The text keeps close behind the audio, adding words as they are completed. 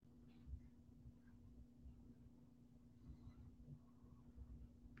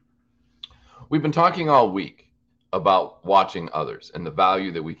We've been talking all week about watching others and the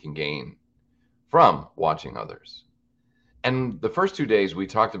value that we can gain from watching others. And the first 2 days, we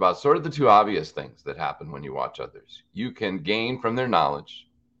talked about sort of the two obvious things that happen when you watch others. You can gain from their knowledge,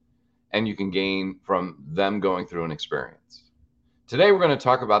 and you can gain from them going through an experience. Today, we're going to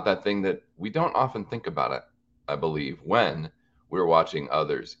talk about that thing that we don't often think about it, I believe, when we're watching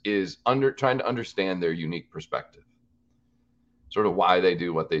others, is trying to understand their unique perspective. Sort of why they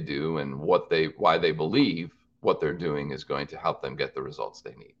do what they do and why they believe what they're doing is going to help them get the results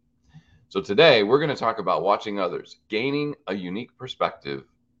they need. So today we're going to talk about watching others, gaining a unique perspective,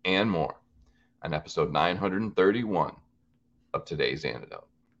 and more on episode 931 of Today's Antidote.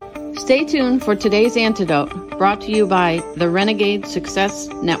 Stay tuned for Today's Antidote, brought to you by the Renegade Success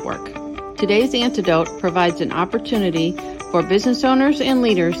Network. Today's Antidote provides an opportunity for business owners and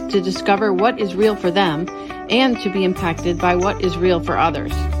leaders to discover what is real for them and to be impacted by what is real for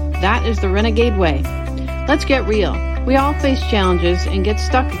others. That is the Renegade way. Let's get real. We all face challenges and get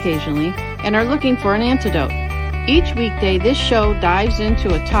stuck occasionally and are looking for an antidote. Each weekday, this show dives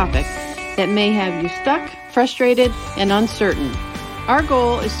into a topic that may have you stuck, frustrated, and uncertain. Our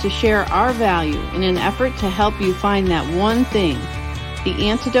goal is to share our value in an effort to help you find that one thing, the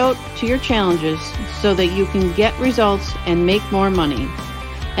antidote to your challenges, so that you can get results and make more money.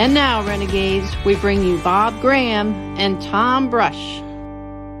 And now, Renegades, we bring you Bob Graham and Tom Brush.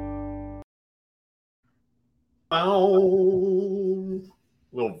 Oh,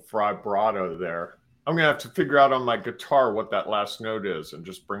 little vibrato there. I'm going to have to figure out on my guitar what that last note is and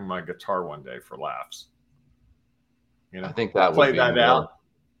just bring my guitar one day for laughs. You know, I think that would be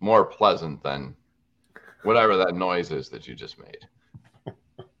more pleasant than whatever that noise is that you just made.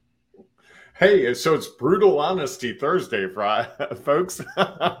 Hey, so it's Brutal Honesty Thursday, folks.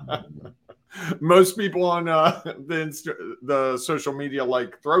 Most people on the social media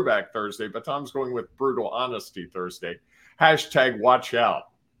like Throwback Thursday, but Tom's going with Brutal Honesty Thursday. Hashtag watch out.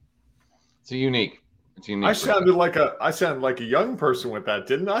 It's unique. I sounded like a young person with that,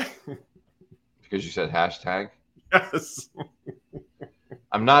 didn't I? Because you said hashtag? Yes.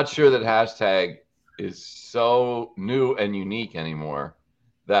 I'm not sure that hashtag is so new and unique anymore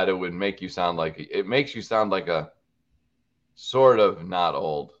that it would make you sound like it makes you sound like a sort of not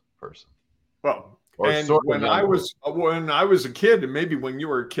old person. Well, and when I was a kid, and maybe when you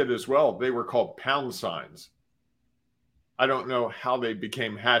were a kid as well, they were called pound signs. I don't know how they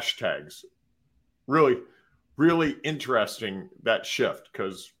became hashtags. Really, really interesting, that shift,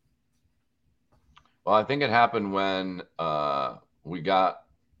 because. Well, I think it happened when we got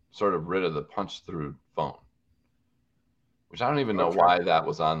sort of rid of the punch through phone, which I don't even know why that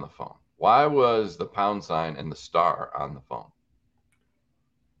was on the phone. Why was the pound sign and the star on the phone?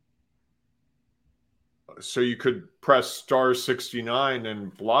 So you could press star 69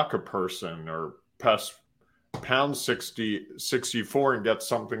 and block a person, or press pound 64 and get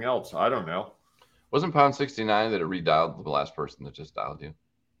something else. I don't know. Wasn't pound 69 that it redialed the last person that just dialed you?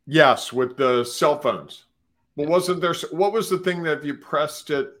 Yes, with the cell phones. But wasn't there? What was the thing that if you pressed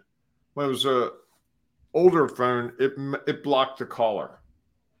it when it was a older phone, it blocked the caller?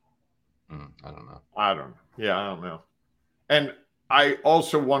 I don't know. I don't know. And I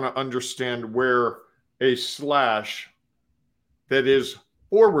also want to understand where a slash that is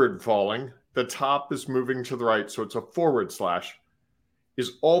forward falling, the top is moving to the right, so it's a forward slash,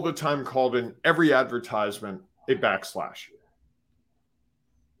 is all the time called in every advertisement a backslash.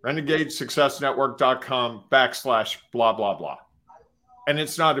 RenegadeSuccessNetwork.com / blah, blah, blah. And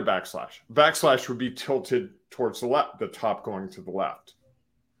it's not a backslash. Backslash would be tilted towards the left, the top going to the left.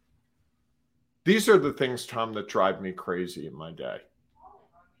 These are the things, Tom, that drive me crazy in my day.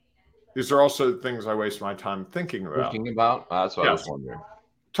 These are also the things I waste my time thinking about. That's what I was wondering.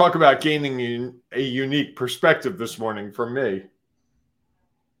 Talk about gaining a unique perspective this morning from me.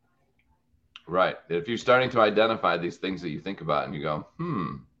 Right. If you're starting to identify these things that you think about and you go,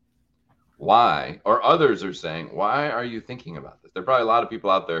 why? Or others are saying, why are you thinking about this? There are probably a lot of people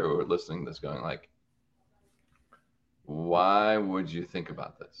out there who are listening to this going like, why would you think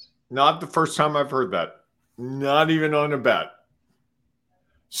about this? Not the first time I've heard that. Not even on a bet.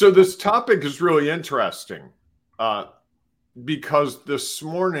 So this topic is really interesting because this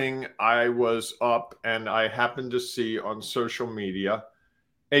morning I was up and I happened to see on social media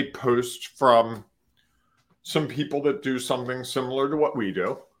a post from some people that do something similar to what we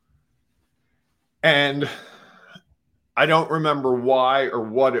do. And I don't remember why or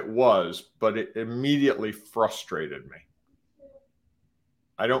what it was, but it immediately frustrated me.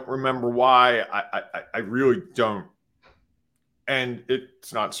 I don't remember why. I really don't. And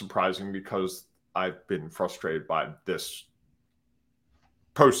it's not surprising because I've been frustrated by this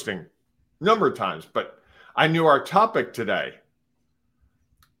posting number of times, but I knew our topic today.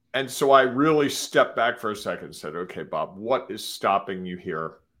 And so I really stepped back for a second and said, okay, Bob, what is stopping you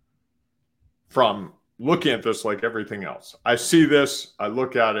here from looking at this like everything else? I see this, I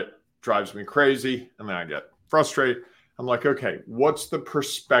look at it, drives me crazy, and then I get frustrated. I'm like, okay, what's the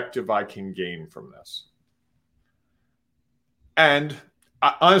perspective I can gain from this? And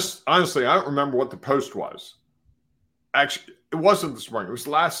honestly, I don't remember what the post was. Actually, it wasn't this morning. It was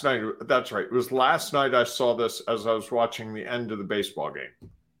last night. That's right. It was last night I saw this as I was watching the end of the baseball game,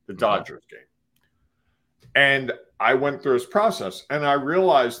 the Dodgers game. And I went through this process, and I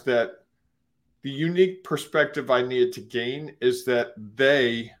realized that the unique perspective I needed to gain is that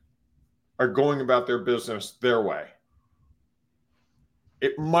they are going about their business their way.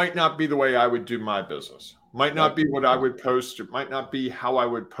 It might not be the way I would do my business. Might not be what I would post. It might not be how I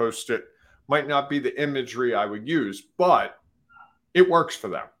would post it. Might not be the imagery I would use, but it works for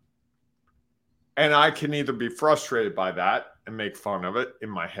them. And I can either be frustrated by that and make fun of it in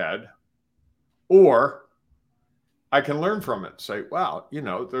my head, or I can learn from it and say, wow, you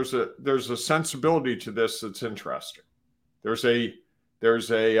know, there's a sensibility to this that's interesting. There's a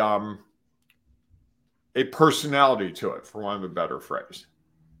personality to it, for want of a better phrase.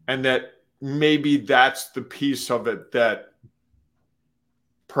 And that maybe that's the piece of it that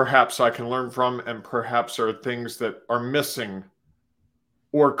perhaps I can learn from, and perhaps are things that are missing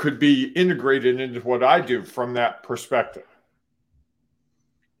or could be integrated into what I do from that perspective.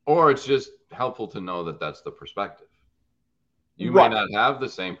 Or it's just helpful to know that that's the perspective. You Right. may not have the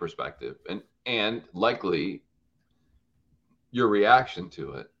same perspective, and likely your reaction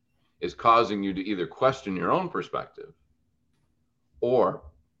to it is causing you to either question your own perspective or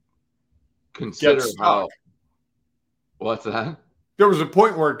consider how. What's that? There was a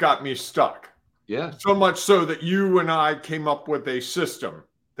point where it got me stuck. Yeah. So much so that you and I came up with a system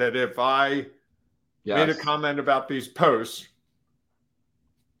that if I made a comment about these posts,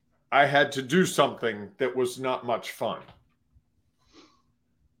 I had to do something that was not much fun.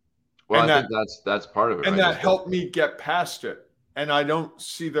 Well, I think that's part of it. And right? that helped me get past it. And I don't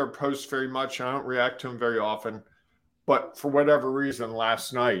see their posts very much. I don't react to them very often. But for whatever reason,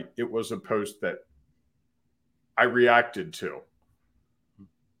 last night, it was a post that I reacted to.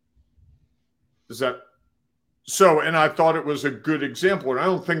 Is that so? And I thought it was a good example. And I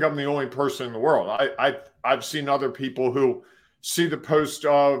don't think I'm the only person in the world. I've seen other people who see the post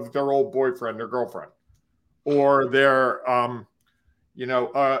of their old boyfriend or girlfriend, or their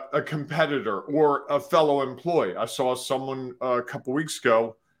a competitor or a fellow employee. I saw someone a couple weeks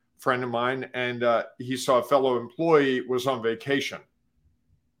ago, a friend of mine, and he saw a fellow employee was on vacation,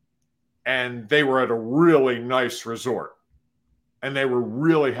 and they were at a really nice resort, and they were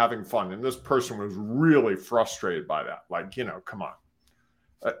really having fun. And this person was really frustrated by that. Like, you know, come on.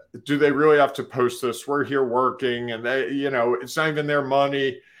 Do they really have to post this? We're here working, and they, you know, it's not even their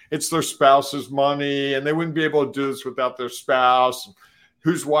money. It's their spouse's money, and they wouldn't be able to do this without their spouse.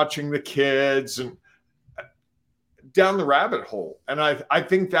 Who's watching the kids, and down the rabbit hole. And I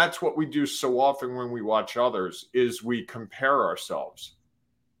think that's what we do so often when we watch others, is we compare ourselves.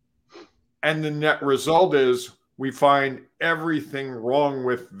 And the net result is we find everything wrong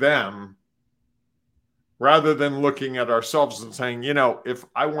with them, rather than looking at ourselves and saying, you know, if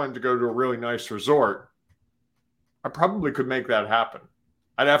I wanted to go to a really nice resort, I probably could make that happen.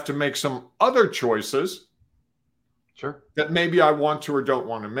 I'd have to make some other choices. Sure. That maybe I want to or don't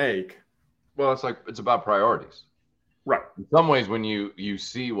want to make. Well, it's about priorities. Right. In some ways, when you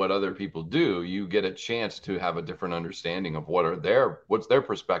see what other people do, you get a chance to have a different understanding of what's their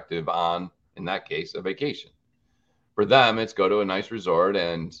perspective on, in that case, a vacation. For them, it's go to a nice resort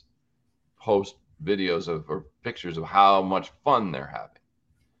and post videos or pictures of how much fun they're having.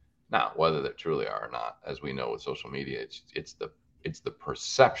 Now, whether they truly are or not, as we know with social media, it's the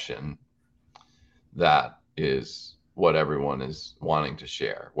perception that is what everyone is wanting to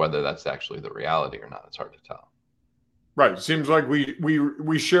share. Whether that's actually the reality or not, it's hard to tell. Right. It seems like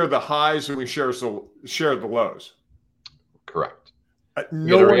we share the highs and we share the lows. Correct.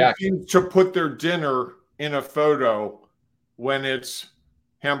 No one seems to put their dinner in a photo when it's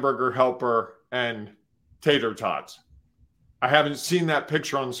hamburger helper and tater tots. I haven't seen that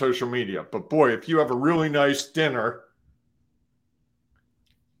picture on social media, but boy, if you have a really nice dinner,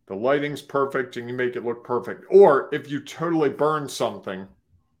 the lighting's perfect and you make it look perfect. Or if you totally burn something,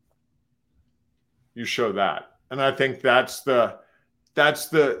 you show that. And I think that's the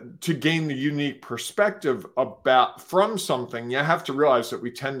to gain the unique perspective from something, you have to realize that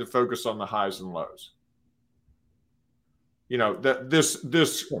we tend to focus on the highs and lows. You know, that this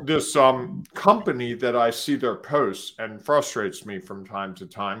company that I see their posts and frustrates me from time to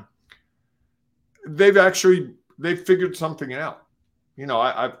time they've figured something out. You know,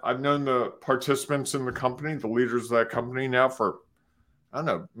 I've known the participants in the company, the leaders of that company now for, I don't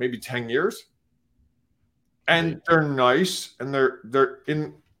know, maybe 10 years. And they're nice, and they're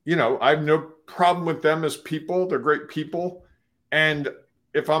in, you know, I have no problem with them as people. They're great people. And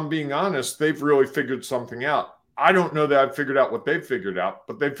if I'm being honest, they've really figured something out. I don't know that I've figured out what they've figured out,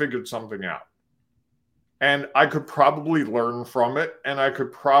 but they figured something out. And I could probably learn from it. And I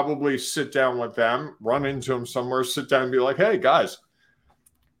could probably sit down with them, run into them somewhere, sit down and be like, hey, guys,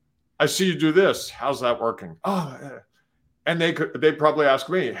 I see you do this. How's that working? Oh, and they'd probably ask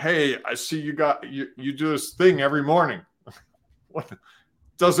me, hey, I see you do this thing every morning. What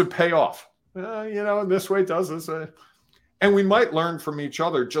does it pay off? You know, in this way, does this? And we might learn from each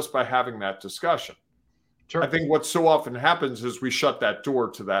other just by having that discussion. Sure. I think what so often happens is we shut that door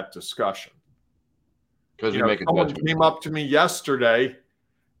to that discussion. Because you make a someone judgment. Came up to me yesterday.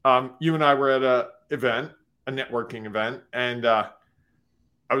 You and I were at a networking event, and I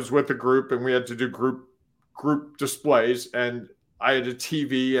was with a group, and we had to do group displays, and I had a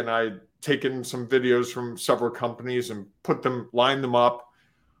TV, and I'd taken some videos from several companies and lined them up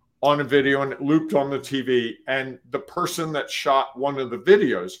on a video, and it looped on the TV. And the person that shot one of the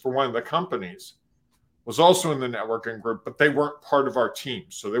videos for one of the companies was also in the networking group, but they weren't part of our team.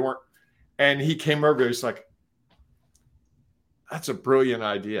 So they weren't. And he came over, he's like, that's a brilliant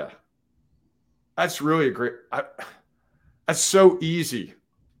idea. That's really a great, that's so easy.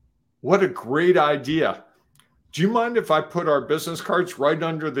 What a great idea. Do you mind if I put our business cards right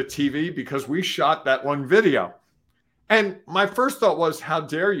under the TV? Because we shot that one video. And my first thought was, how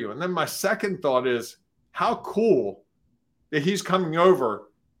dare you? And then my second thought is, how cool that he's coming over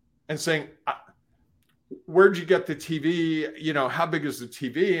and saying, where'd you get the TV? You know, how big is the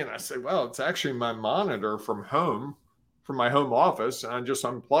TV? And I said, well, it's actually my monitor from my home office. And I just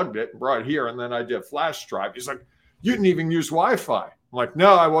unplugged it and brought it here. And then I did a flash drive. He's like, you didn't even use Wi-Fi. I'm like,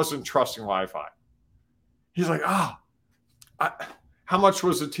 no, I wasn't trusting Wi-Fi. He's like, how much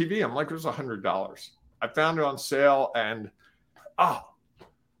was the TV? I'm like, it was $100. I found it on sale, and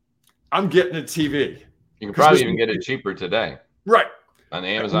I'm getting a TV. You can probably even get it cheaper today. Right. On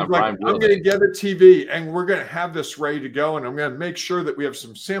Amazon Prime. I'm going to get a TV, and we're going to have this ready to go, and I'm going to make sure that we have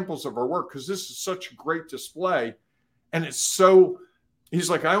some samples of our work, because this is such a great display. And it's so, he's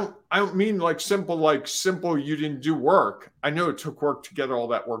like, I don't mean like simple, you didn't do work. I know it took work to get all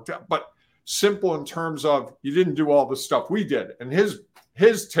that worked out, but simple in terms of you didn't do all the stuff we did. And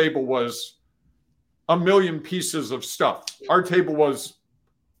his table was a million pieces of stuff. Our table was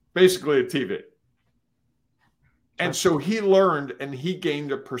basically a TV. And so he learned, and he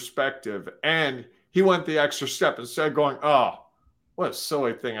gained a perspective, and he went the extra step. Instead of going, oh, what a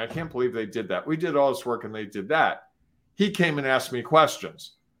silly thing. I can't believe they did that. We did all this work and they did that. He came and asked me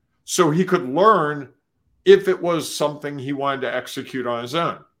questions so he could learn if it was something he wanted to execute on his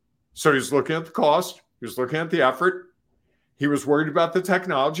own. So he's looking at the cost. He was looking at the effort. He was worried about the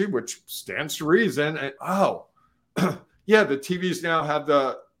technology, which stands to reason. And yeah, the TVs now have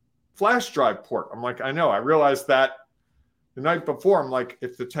the flash drive port. I'm like, I know. I realized that the night before. I'm like,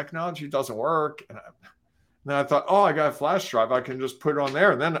 if the technology doesn't work, and then I thought, I got a flash drive. I can just put it on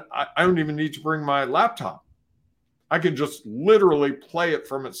there. And then I don't even need to bring my laptop. I can just literally play it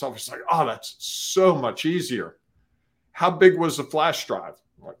from itself. It's like, that's so much easier. How big was the flash drive?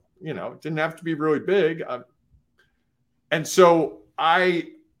 Like, it didn't have to be really big. And so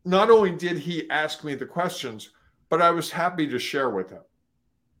not only did he ask me the questions, but I was happy to share with him.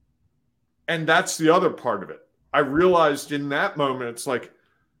 And that's the other part of it. I realized in that moment, it's like,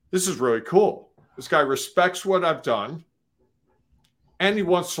 this is really cool. This guy respects what I've done, and he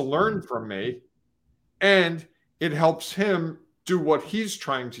wants to learn from me, and it helps him do what he's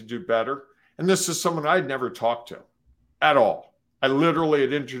trying to do better. And this is someone I'd never talked to at all. I literally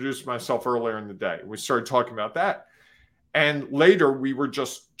had introduced myself earlier in the day. We started talking about that. And later we were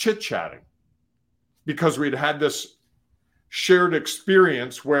just chit-chatting because we'd had this shared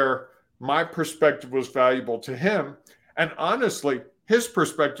experience where my perspective was valuable to him. And honestly, his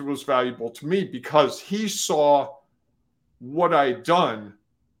perspective was valuable to me because he saw what I'd done,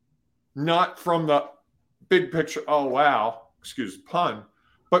 not from the big picture, oh, wow, excuse the pun,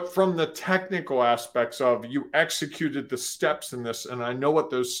 but from the technical aspects of you executed the steps in this, and I know what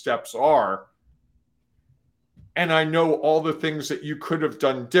those steps are, and I know all the things that you could have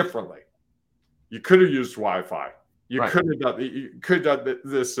done differently. You could have used Wi-Fi. You could have done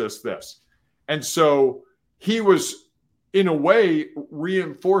this. And so he was, in a way,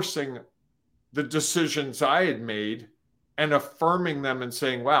 reinforcing the decisions I had made and affirming them and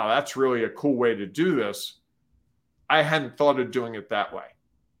saying, wow, that's really a cool way to do this. I hadn't thought of doing it that way.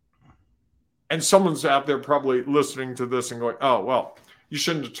 And someone's out there probably listening to this and going, oh, well, you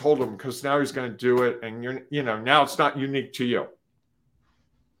shouldn't have told him because now he's going to do it. And now it's not unique to you.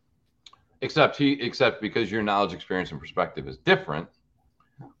 Except because your knowledge, experience, and perspective is different,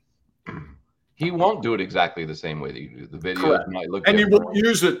 he won't do it exactly the same way that you do. The videos might look and different. He won't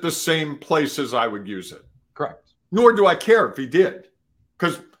use it the same place as I would use it. Correct. Nor do I care if he did.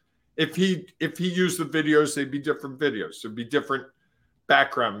 Because if he used the videos, they'd be different videos. There'd be different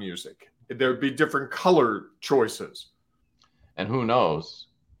background music. There'd be different color choices. And who knows,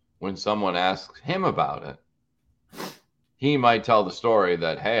 when someone asks him about it, he might tell the story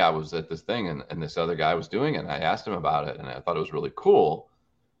that, hey, I was at this thing and this other guy was doing it. And I asked him about it. And I thought it was really cool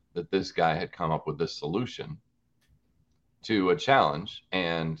that this guy had come up with this solution to a challenge.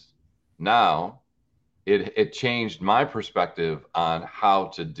 And now it changed my perspective on how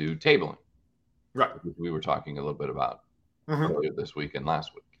to do tabling. Right. We were talking a little bit about earlier this week and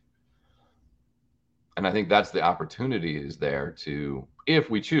last week. And I think that's the opportunity is there to, if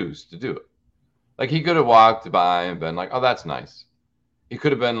we choose to do it. Like he could have walked by and been like, oh, that's nice. He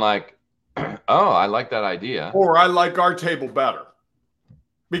could have been like, oh, I like that idea. Or I like our table better.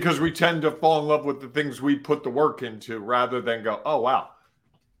 Because we tend to fall in love with the things we put the work into rather than go, oh, wow,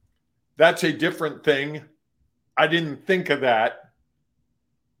 that's a different thing. I didn't think of that.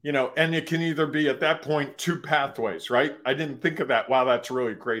 And it can either be at that point 2 pathways, right? I didn't think of that. Wow, that's a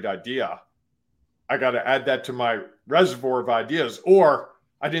really great idea. I got to add that to my reservoir of ideas. Or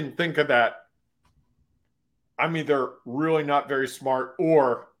I didn't think of that. I'm either really not very smart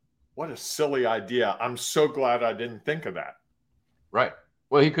or what a silly idea. I'm so glad I didn't think of that. Right.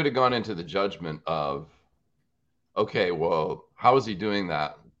 Well, he could have gone into the judgment of, okay, well, how is he doing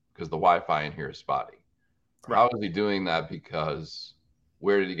that? Because the Wi-Fi in here is spotty. Right. How is he doing that? Because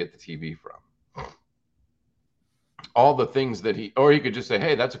where did he get the TV from? All the things that or he could just say,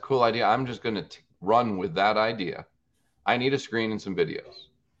 hey, that's a cool idea. I'm just going to run with that idea. I need a screen and some videos.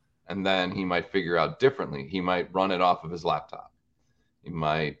 And then he might figure out differently. He might run it off of his laptop. He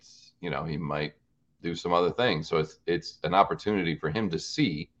might do some other things. So it's an opportunity for him to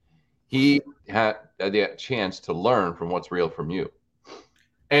see. He had the chance to learn from what's real from you.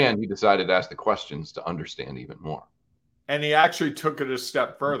 And he decided to ask the questions to understand even more. And he actually took it a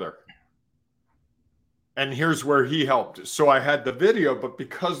step further. And here's where he helped. So I had the video, but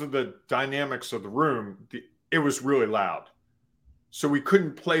because of the dynamics of the room, it was really loud. So we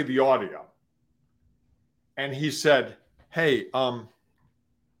couldn't play the audio. And he said, hey,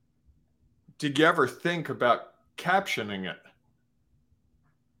 did you ever think about captioning it?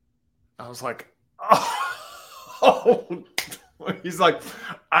 I was like, oh. He's like,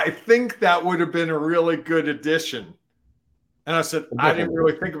 I think that would have been a really good addition. And I said, I didn't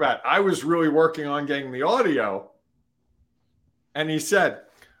really think about it. I was really working on getting the audio. And he said,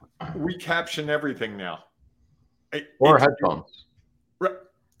 we caption everything now. Or headphones. Right.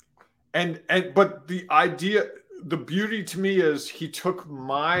 But the idea, the beauty to me is he took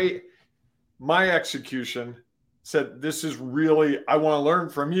my execution, said, this is really, I want to learn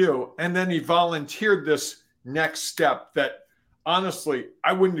from you. And then he volunteered this next step that honestly,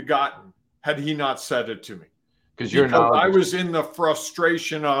 I wouldn't have gotten had he not said it to me. Because I was in the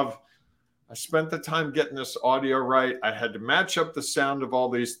frustration of, I spent the time getting this audio right. I had to match up the sound of all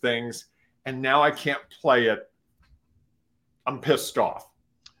these things. And now I can't play it. I'm pissed off.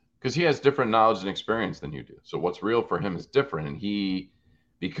 Because he has different knowledge and experience than you do. So what's real for him is different. And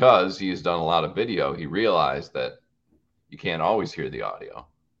because he has done a lot of video, he realized that you can't always hear the audio.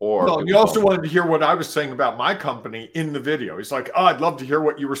 Or he also wanted to hear what I was saying about my company in the video. He's like, oh, I'd love to hear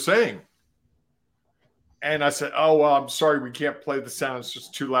what you were saying. And I said, oh, well, I'm sorry, we can't play the sound. It's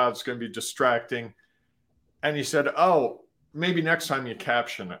just too loud. It's going to be distracting. And he said, oh, maybe next time you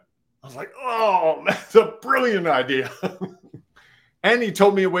caption it. I was like, oh, that's a brilliant idea. And he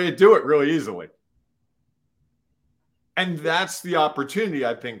told me a way to do it really easily. And that's the opportunity,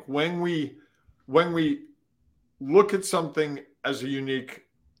 I think, when we look at something as a unique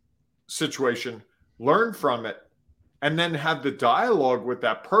situation, learn from it, and then have the dialogue with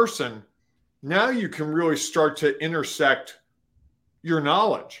that person. Now you can really start to intersect your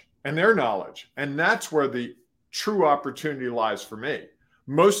knowledge and their knowledge. And that's where the true opportunity lies for me.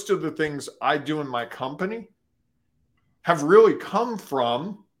 Most of the things I do in my company have really come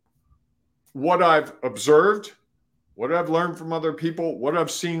from what I've observed, what I've learned from other people, what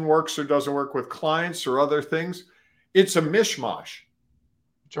I've seen works or doesn't work with clients or other things. It's a mishmash.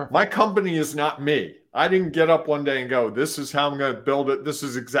 Sure. My company is not me. I didn't get up one day and go, this is how I'm going to build it. This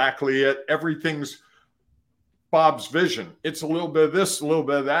is exactly it. Everything's Bob's vision. It's a little bit of this, a little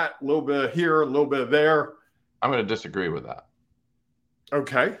bit of that, a little bit of here, a little bit of there. I'm going to disagree with that.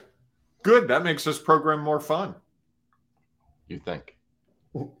 Okay. Good. That makes this program more fun. You think?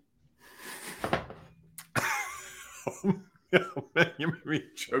 You made me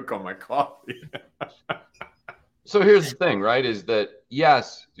choke on my coffee. So here's the thing, right? Is that,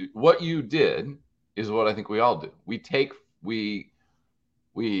 yes, what you did is what I think we all do. We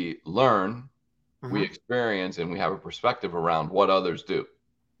learn, we experience, and we have a perspective around what others do.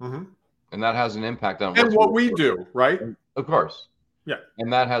 And that has an impact on what we do, right? Of course. Yeah.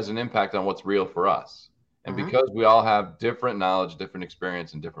 And that has an impact on what's real for us. And because we all have different knowledge, different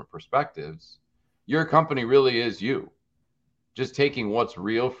experience, and different perspectives, your company really is you. Just taking what's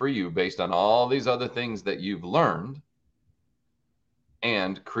real for you based on all these other things that you've learned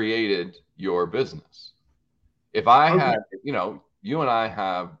and created your business. If I had, you and I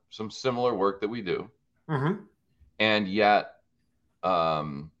have some similar work that we do, and yet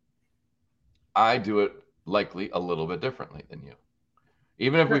I do it likely a little bit differently than you.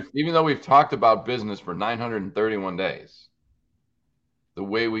 Even though we've talked about business for 931 days, the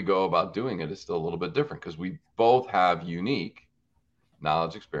way we go about doing it is still a little bit different because we both have unique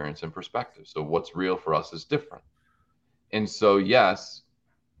knowledge, experience, and perspective. So what's real for us is different. And so, yes,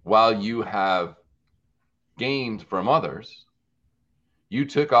 while you have gained from others, you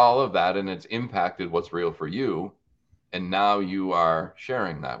took all of that and it's impacted what's real for you. And now you are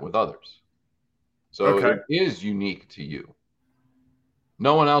sharing that with others. So it is unique to you.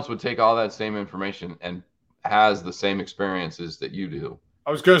 No one else would take all that same information and has the same experiences that you do.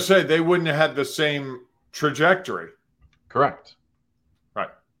 I was going to say they wouldn't have had the same trajectory. Correct. Right.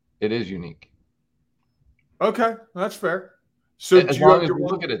 It is unique. Okay, that's fair. So as long as we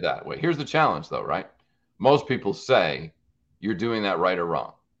look at it that way. Here's the challenge, though, right? Most people say you're doing that right or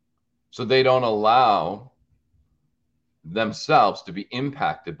wrong. So they don't allow themselves to be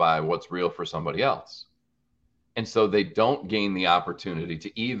impacted by what's real for somebody else. And so they don't gain the opportunity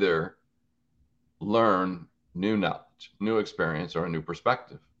to either learn new knowledge, new experience, or a new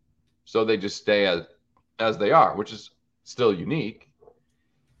perspective. So they just stay as they are, which is still unique,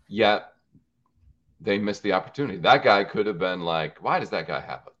 yet they miss the opportunity. That guy could have been like, why does that guy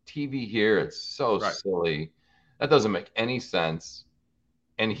have a TV here? It's so silly. That doesn't make any sense.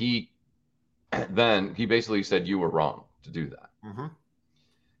 And he basically said you were wrong to do that.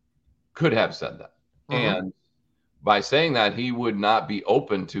 Could have said that. And by saying that, he would not be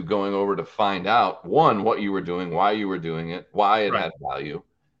open to going over to find out, one, what you were doing, why you were doing it, why it had value.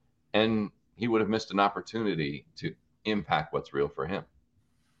 And he would have missed an opportunity to impact what's real for him.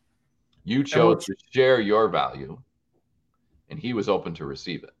 You chose to share your value, and he was open to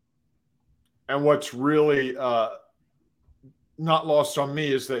receive it. And what's really not lost on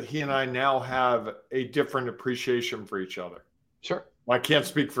me is that he and I now have a different appreciation for each other. Sure. Well, I can't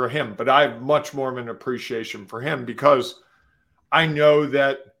speak for him, but I have much more of an appreciation for him because I know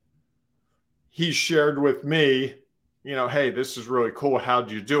that he shared with me, hey, this is really cool. How'd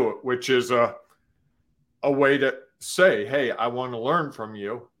you do it? Which is a way to say, hey, I want to learn from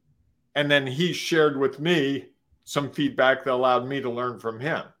you. And then he shared with me some feedback that allowed me to learn from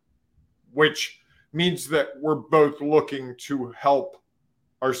him, which means that we're both looking to help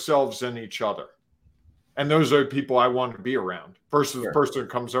ourselves and each other. And those are the people I want to be around versus the person who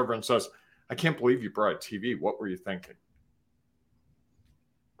comes over and says, I can't believe you brought a TV. What were you thinking?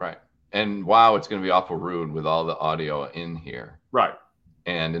 Right. And wow, it's going to be awful rude with all the audio in here. Right.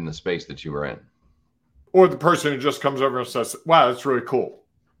 And in the space that you were in. Or the person who just comes over and says, wow, that's really cool.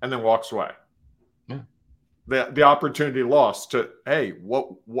 And then walks away. Yeah. The opportunity lost to, hey,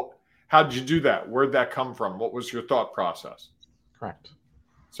 how did you do that? Where'd that come from? What was your thought process? Correct.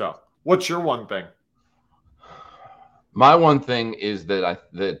 So what's your one thing? My one thing is that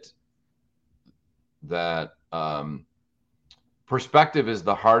perspective is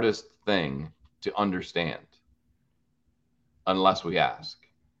the hardest thing to understand unless we ask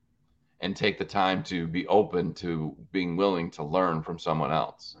and take the time to be open to being willing to learn from someone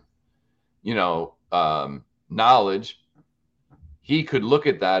else. Knowledge, he could look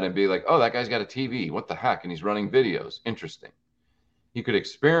at that and be like, oh, that guy's got a TV. What the heck? And he's running videos. Interesting. He could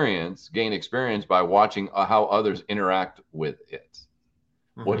gain experience by watching how others interact with it.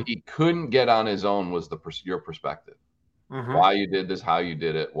 What he couldn't get on his own was your perspective, why you did this, how you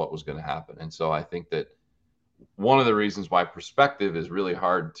did it, what was going to happen. And so I think that one of the reasons why perspective is really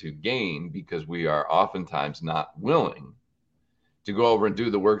hard to gain because we are oftentimes not willing to go over and do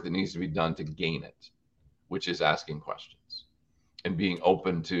the work that needs to be done to gain it, which is asking questions and being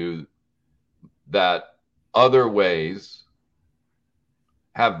open to that other ways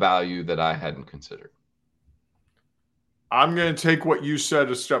have value that I hadn't considered. I'm going to take what you said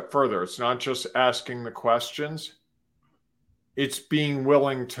a step further. It's not just asking the questions. It's being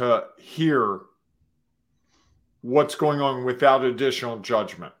willing to hear what's going on without additional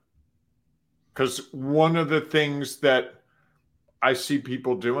judgment. Because one of the things that I see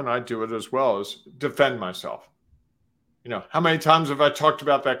people do, and I do it as well, is defend myself. How many times have I talked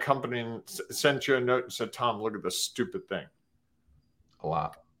about that company and sent you a note and said, Tom, look at this stupid thing? A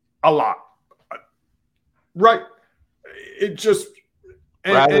lot. Right. It just...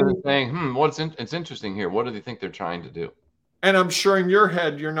 Rather than saying, it's interesting here. What do they think they're trying to do? And I'm sure in your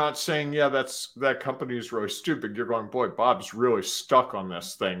head, you're not saying, yeah, that company is really stupid. You're going, boy, Bob's really stuck on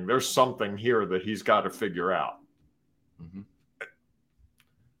this thing. There's something here that he's got to figure out. Mm-hmm.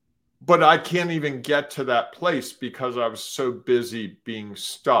 But I can't even get to that place because I was so busy being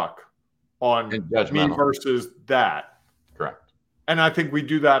stuck on me versus that. Correct. And I think we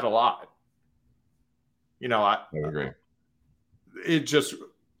do that a lot. I agree. It just,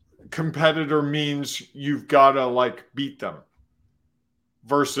 competitor means you've got to beat them.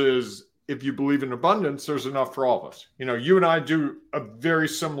 Versus if you believe in abundance, there's enough for all of us. You and I do a very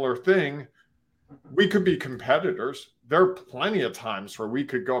similar thing. We could be competitors. There are plenty of times where we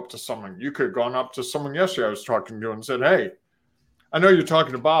could go up to someone. You could have gone up to someone yesterday I was talking to and said, hey, I know you're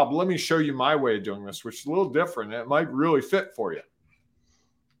talking to Bob. Let me show you my way of doing this, which is a little different. It might really fit for you.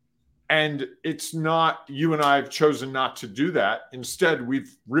 And it's not, you and I have chosen not to do that. Instead,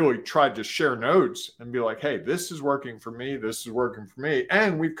 we've really tried to share notes and be like, hey, this is working for me. This is working for me.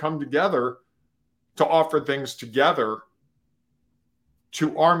 And we've come together to offer things together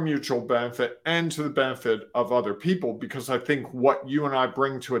to our mutual benefit and to the benefit of other people, because I think what you and I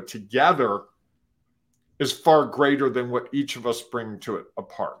bring to it together is far greater than what each of us bring to it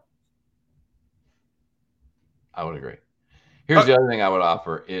apart. I would agree. Here's the other thing I would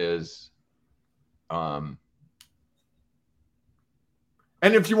offer is, and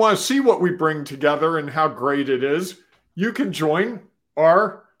if you want to see what we bring together and how great it is, you can join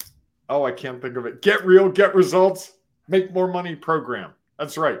our, I can't think of it, Get Real, Get Results, Make More Money program.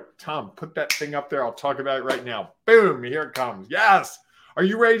 That's right. Tom, put that thing up there. I'll talk about it right now. Boom, here it comes. Yes. Are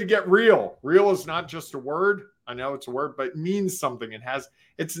you ready to get real? Real is not just a word. I know it's a word, but it means something.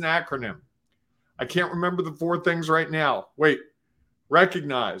 It's an acronym. I can't remember the 4 things right now. Wait,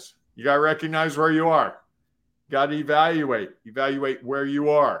 recognize. You got to recognize where you are. You got to evaluate where you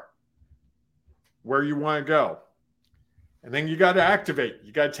are, where you want to go. And then you got to activate.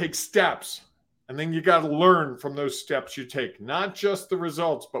 You got to take steps. And then you got to learn from those steps you take, not just the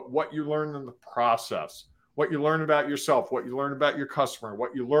results, but what you learn in the process, what you learn about yourself, what you learn about your customer,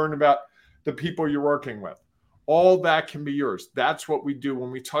 what you learn about the people you're working with. All that can be yours. That's what we do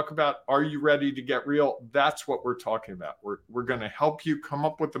when we talk about, are you ready to get real? That's what we're talking about. We're going to help you come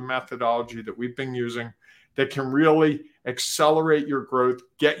up with the methodology that we've been using that can really accelerate your growth,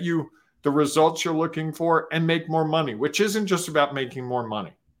 get you the results you're looking for, and make more money, which isn't just about making more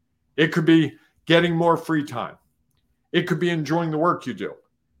money. It could be getting more free time. It could be enjoying the work you do.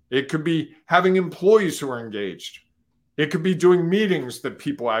 It could be having employees who are engaged. It could be doing meetings that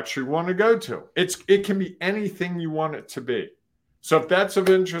people actually want to go to. It can be anything you want it to be. So if that's of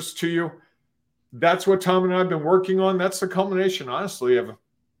interest to you, that's what Tom and I have been working on. That's the culmination, honestly, of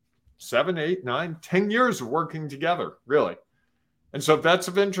 7, 8, 9, 10 years of working together, really. And so if that's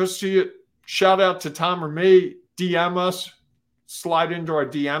of interest to you, shout out to Tom or me, DM us, slide into our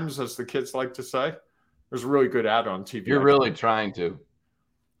DMs, as the kids like to say. There's a really good ad on TV. You're really trying to.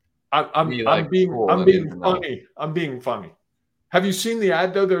 I'm being funny. I'm being funny. Have you seen the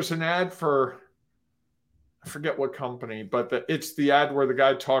ad, though? There's an ad for, I forget what company, but it's the ad where the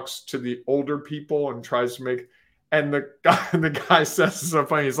guy talks to the older people and tries to make, and the guy says so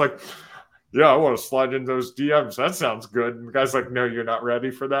funny. He's like, yeah, I want to slide into those DMs. That sounds good. And the guy's like, no, you're not ready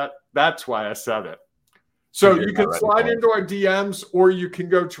for that. That's why I said it. So you can slide into our DMs, or you can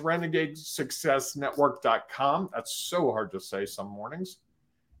go to renegadesuccessnetwork.com. That's so hard to say some mornings.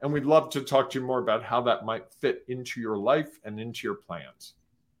 And we'd love to talk to you more about how that might fit into your life and into your plans.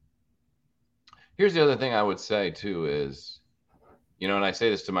 Here's the other thing I would say, too, is, and I say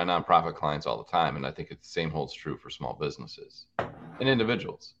this to my nonprofit clients all the time, and I think the same holds true for small businesses and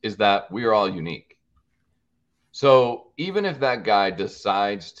individuals, is that we are all unique. So even if that guy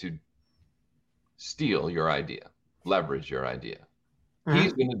decides to steal your idea, leverage your idea,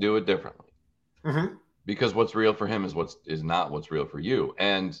 he's going to do it differently. Because what's real for him is not what's real for you.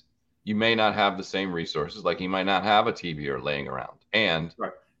 And you may not have the same resources. Like, he might not have a TV or laying around. And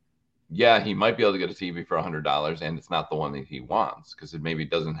yeah, he might be able to get a TV for $100, and it's not the one that he wants because it maybe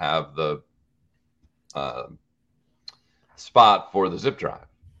doesn't have the spot for the zip drive.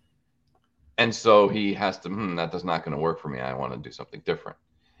 And so he has to, that's not going to work for me. I want to do something different.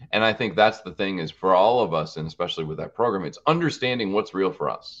 And I think that's the thing is for all of us, and especially with that program, it's understanding what's real for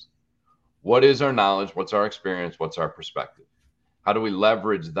us. What is our knowledge? What's our experience? What's our perspective? How do we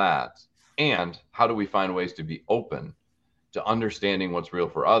leverage that? And how do we find ways to be open to understanding what's real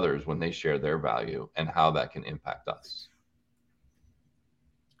for others when they share their value and how that can impact us?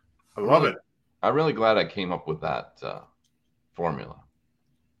 I love it. I'm really glad I came up with that formula.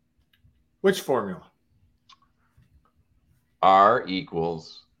 Which formula? R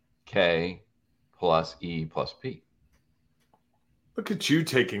equals K plus E plus P. Look at you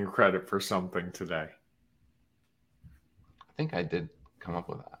taking credit for something today. I think I did come up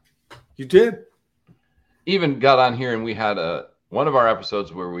with that. You did. Even got on here and we had one of our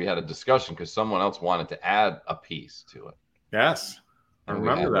episodes where we had a discussion because someone else wanted to add a piece to it. Yes. I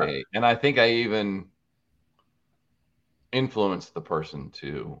remember that. And I think I even influenced the person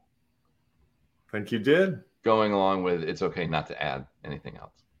to. I think you did. Going along with it's okay not to add anything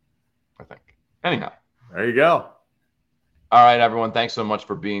else, I think. Anyhow. There you go. All right, everyone. Thanks so much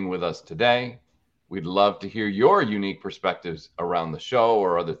for being with us today. We'd love to hear your unique perspectives around the show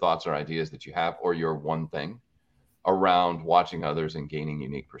or other thoughts or ideas that you have, or your one thing around watching others and gaining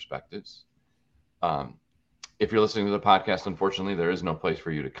unique perspectives. If you're listening to the podcast, unfortunately, there is no place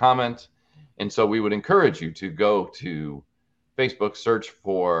for you to comment. And so we would encourage you to go to Facebook, search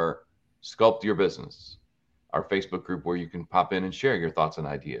for Sculpt Your Business, our Facebook group where you can pop in and share your thoughts and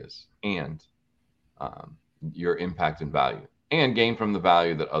ideas and your impact and value and gain from the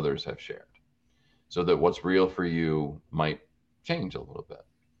value that others have shared so that what's real for you might change a little bit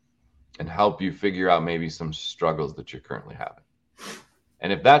and help you figure out maybe some struggles that you're currently having.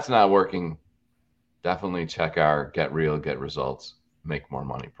 And if that's not working, definitely check our Get Real, Get Results, Make More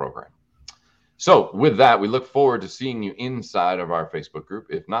Money program. So with that, we look forward to seeing you inside of our Facebook group.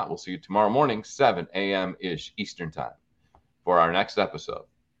 If not, we'll see you tomorrow morning, 7 a.m.-ish Eastern time for our next episode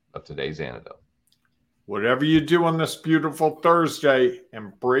of Today's Antidote. Whatever you do on this beautiful Thursday,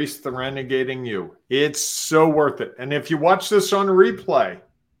 embrace the renegading you. It's so worth it. And if you watch this on replay,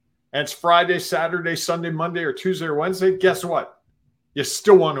 and it's Friday, Saturday, Sunday, Monday, or Tuesday or Wednesday, guess what? You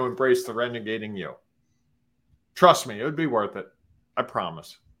still want to embrace the renegading you. Trust me, it would be worth it. I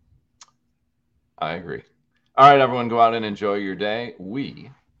promise. I agree. All right, everyone, go out and enjoy your day.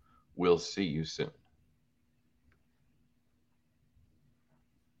 We will see you soon.